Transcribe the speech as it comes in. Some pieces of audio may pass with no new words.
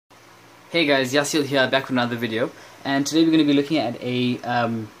Hey guys, Yasil here, back with another video, and today we're going to be looking at a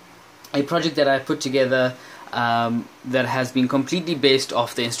project that I put together that has been completely based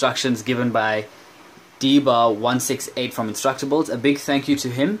off the instructions given by DBAR168 from Instructables. A big thank you to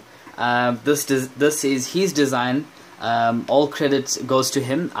him. This is his design. All credit goes to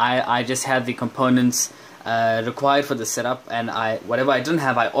him. I just had the components required for the setup, and whatever I didn't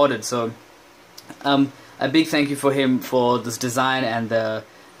have I ordered. So a big thank you for him for this design and the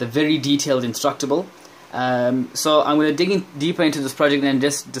very detailed Instructable. So I'm going to dig in deeper into this project and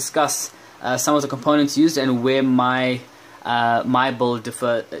just discuss some of the components used and where my build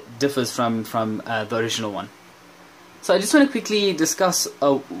differs from the original one. So I just want to quickly discuss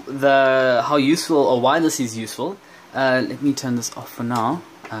how useful or why this is useful. Let me turn this off for now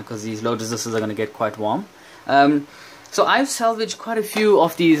because these load resistors are going to get quite warm. So I've salvaged quite a few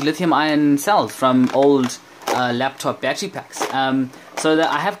of these lithium-ion cells from old laptop battery packs. So that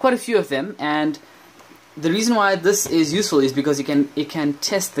I have quite a few of them, and the reason why this is useful is because it can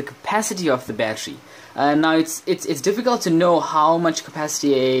test the capacity of the battery. Now it's difficult to know how much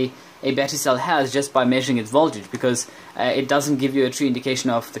capacity a battery cell has just by measuring its voltage, because it doesn't give you a true indication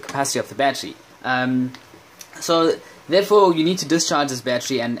of the capacity of the battery. So therefore you need to discharge this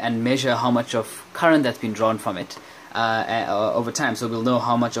battery and measure how much of current that's been drawn from it over time, so we'll know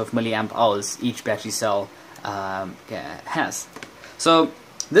how much of milliamp hours each battery cell has. So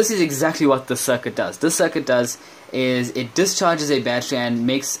this is exactly what this circuit does. This circuit does is it discharges a battery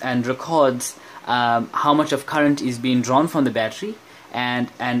and records how much of current is being drawn from the battery and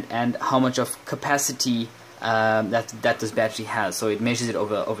how much of capacity that this battery has. So it measures it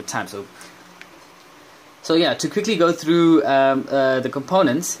over time. So yeah, to quickly go through the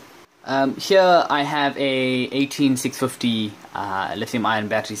components. Here I have a 18650 lithium-ion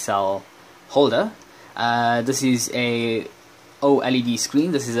battery cell holder. This is a OLED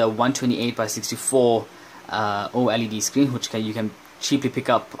screen. This is a 128 by 64 OLED screen, which you can cheaply pick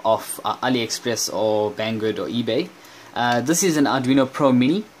up off Aliexpress or Banggood or eBay. This is an Arduino Pro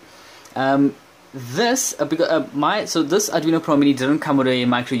Mini. This Arduino Pro Mini didn't come with a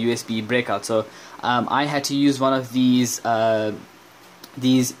micro USB breakout, so I had to use one of these micro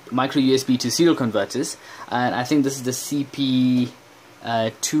USB to serial converters, and I think this is the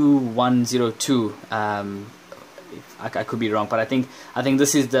CP2102. I could be wrong, but I think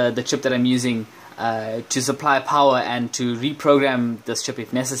this is the chip that I'm using to supply power and to reprogram this chip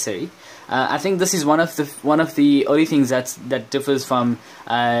if necessary. I think this is one of the only things that differs from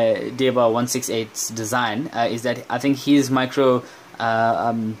DBAR168's design, is that I think his Arduino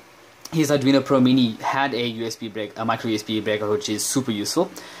Pro Mini had a micro USB breaker, which is super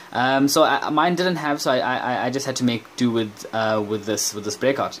useful. So mine didn't have, so I just had to make do with this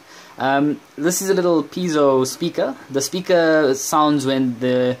breakout. This is a little Piezo speaker. The speaker sounds when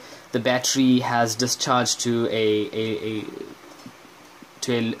the battery has discharged to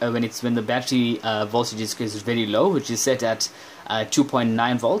when the battery voltage is very low, which is set at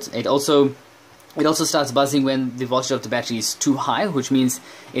 2.9 volts. It also starts buzzing when the voltage of the battery is too high, which means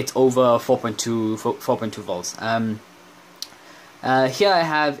it's over 4.2 volts. Here I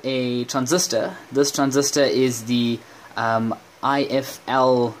have a transistor. This transistor is the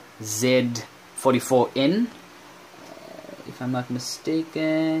IFL-Z44N, if I'm not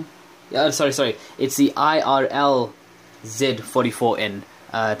mistaken. Yeah, sorry. It's the IRL-Z44N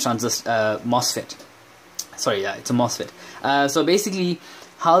transistor MOSFET. Sorry, yeah, it's a MOSFET. So basically,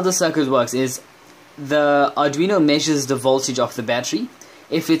 how the circuit works is the Arduino measures the voltage of the battery.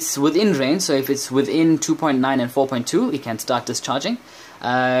 If it's within range, so if it's within 2.9 and 4.2, it can start discharging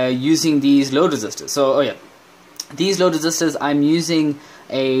using these load resistors. So, these load resistors, I'm using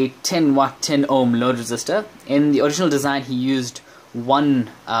a 10 watt 10 ohm load resistor. In the original design, he used one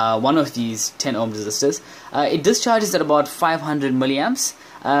of these 10 ohm resistors. It discharges at about 500 milliamps,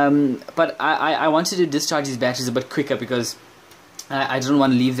 but I wanted to discharge these batteries a bit quicker because I didn't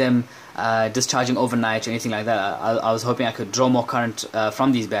want to leave them discharging overnight or anything like that. I was hoping I could draw more current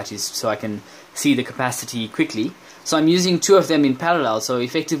from these batteries so I can see the capacity quickly. So I'm using two of them in parallel. So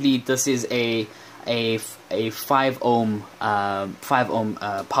effectively, this is a 5 ohm power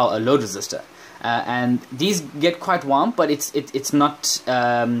load resistor, and these get quite warm, but it's not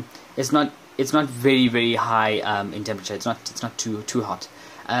very high in temperature. It's not too hot.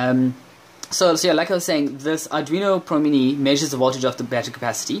 So yeah, like I was saying, this Arduino Pro Mini measures the voltage of the battery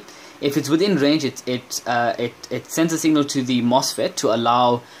capacity. If it's within range, it sends a signal to the MOSFET to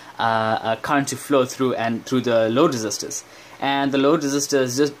allow current to flow through the load resistors, and the load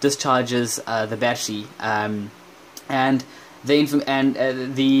resistors just discharges the battery, and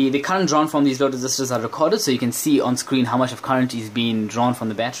the current drawn from these load resistors are recorded, so you can see on screen how much of current is being drawn from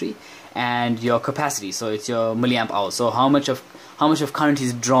the battery, and your capacity, so it's your milliamp hours, so how much of current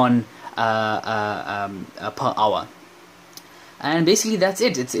is drawn per hour. And basically that's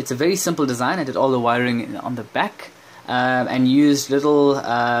it. It's a very simple design. I did all the wiring on the back, and used little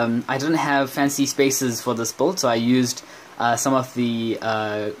I didn't have fancy spacers for this build, so I used some of the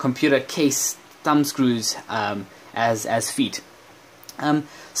computer case thumb screws as feet.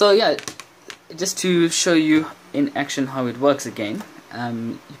 So yeah, just to show you in action how it works again,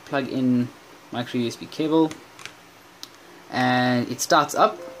 you plug in micro USB cable and it starts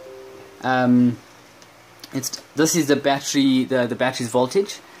up. This is the battery, the battery's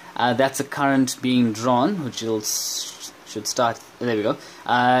voltage. That's the current being drawn, which should start. There we go.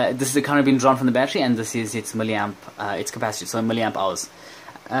 This is the current being drawn from the battery, and this is its milliamp, its capacity, so milliamp hours.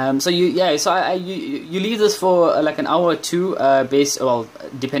 So you leave this for like an hour or two,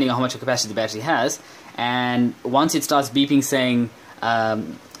 depending on how much capacity the battery has. And once it starts beeping saying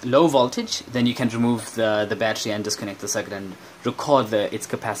low voltage, then you can remove the battery and disconnect the circuit and record its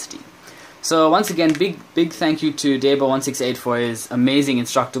capacity. So once again, big thank you to Debo168 for his amazing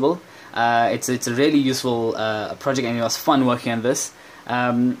Instructable. It's a really useful project, and it was fun working on this.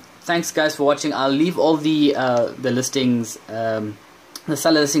 Thanks guys for watching. I'll leave all the listings, the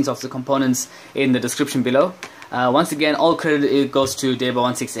seller listings of the components in the description below. Once again, all credit goes to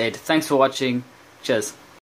Debo168. Thanks for watching. Cheers.